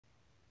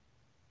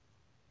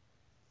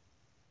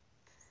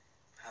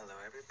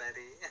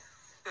everybody.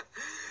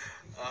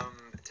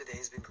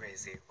 Today's been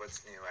crazy.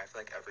 What's new? I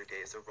feel like every day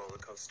is a roller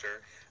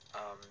coaster.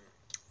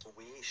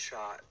 We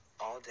shot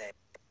all day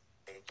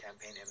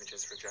campaign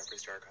images for Jeffree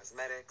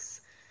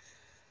Cosmetics.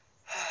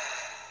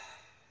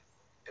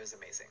 It was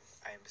amazing.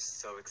 I am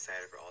so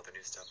excited for all the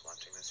new stuff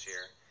launching this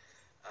year.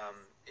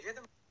 You hear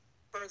the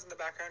birds in the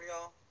background,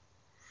 y'all?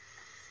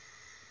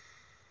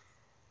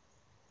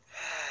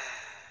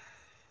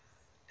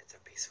 It's a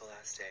peaceful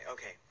last day.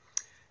 Okay.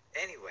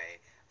 Anyway,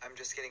 I'm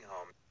just getting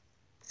home.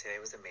 Today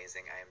was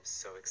amazing. I am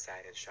so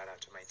excited. Shout out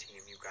to my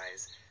team. You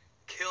guys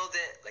killed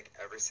it like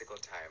every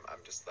single time. I'm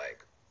just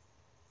like,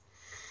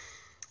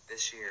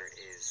 this year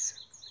is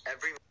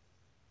every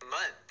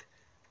month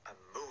a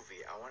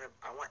movie. I want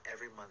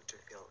every month to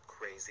feel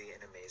crazy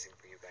and amazing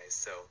for you guys.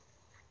 So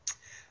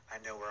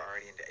I know we're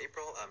already into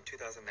April.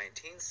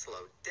 2019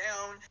 slowed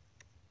down.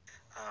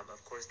 Of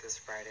course, this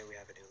Friday we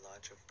have a new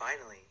launch of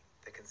finally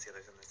the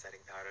concealers and the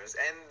setting powders.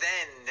 And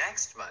then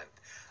next month,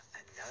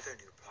 another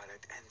new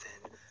product. And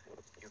then,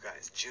 you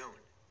guys, June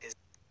is...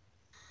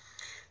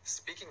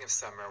 Speaking of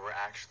summer, we're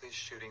actually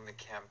shooting the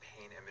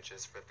campaign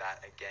images for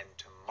that again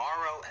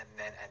tomorrow. And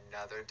then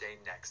another day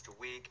next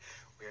week.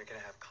 We are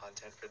going to have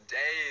content for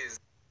days.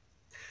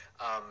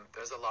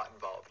 There's a lot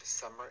involved.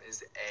 Summer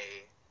is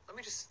let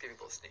me just give you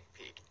a little sneak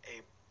peek.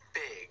 A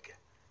big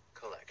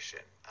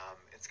collection.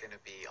 It's going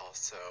to be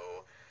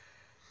also...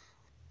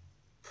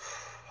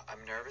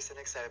 I'm nervous and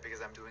excited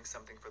because I'm doing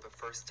something for the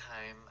first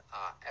time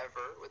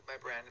ever with my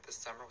brand this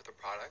summer with a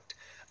product.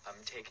 I'm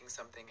taking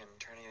something and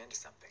turning it into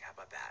something. How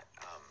about that?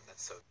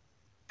 That's so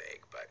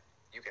big, but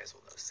you guys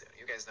will know soon.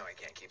 You guys know I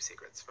can't keep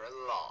secrets for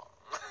long.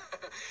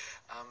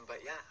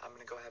 But yeah, I'm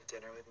going to go have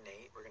dinner with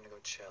Nate. We're going to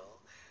go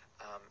chill.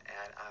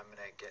 And I'm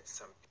going to get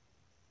some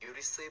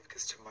beauty sleep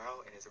because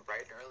tomorrow it is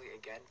bright and early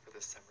again for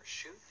the summer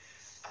shoot.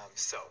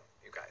 So,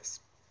 you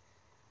guys,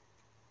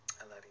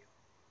 I love you.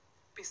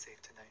 Be safe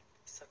tonight.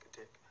 Suck a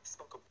dick.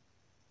 Smoke a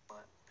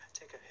blunt.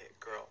 Take a hit,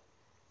 girl.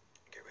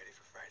 Get ready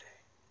for Friday.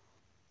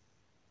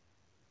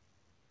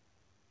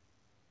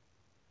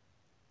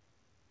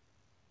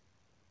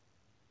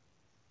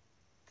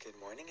 Good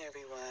morning,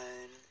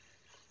 everyone.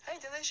 Hi,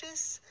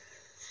 Delicious.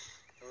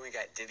 Oh, we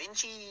got Da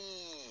Vinci.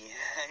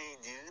 Hi,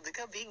 dude. Look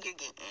how big you're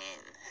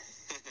getting.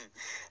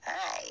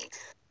 Hi.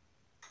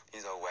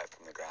 He's all wet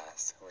from the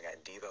grass. We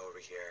got Diva over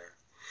here.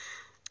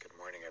 Good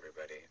morning,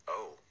 everybody.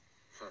 Oh.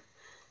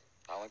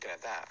 Not looking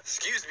at that.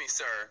 Excuse me,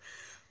 sir.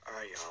 All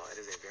right, y'all. It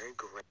is a very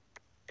great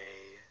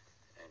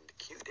and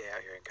cute day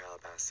out here in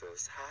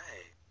Calabasas.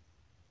 Hi.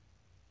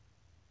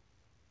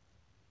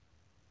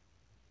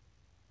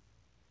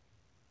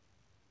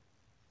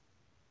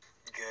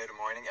 Good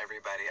morning,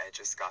 everybody. I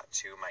just got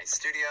to my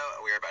studio.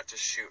 We are about to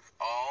shoot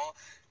all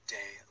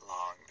day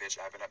long. Bitch,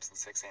 I've been up since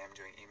 6 a.m.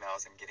 doing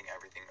emails and getting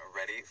everything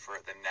ready for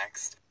the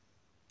next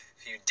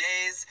few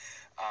days.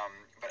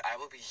 But I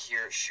will be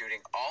here shooting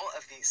all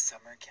of these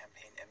summer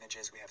campaign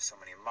images. We have so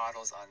many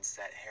models on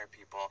set, hair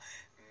people,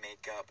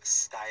 makeup,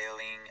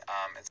 styling.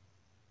 It's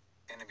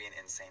going to be an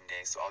insane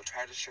day. So I'll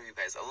try to show you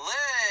guys a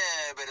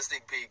little bit of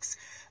sneak peeks.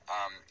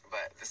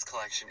 But this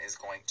collection is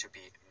going to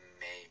be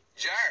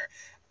major.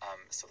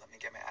 So let me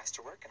get my ass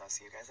to work and I'll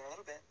see you guys in a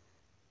little bit.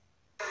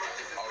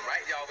 All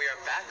right, y'all, we are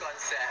back on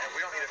set.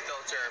 We don't need a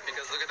filter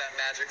because look at that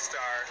Magic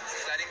Star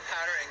setting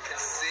powder and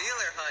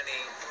concealer,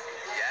 honey.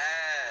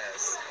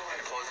 Yes.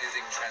 Nicole's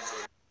using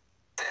translucent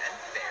and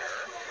fair.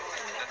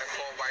 Then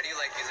Nicole, why do you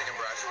like using a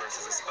brush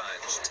versus a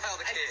sponge? Tell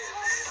the kids.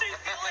 I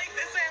feel like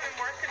this way I'm in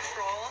more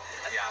control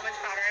of how much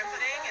powder I'm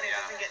putting and it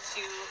doesn't get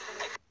too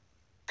like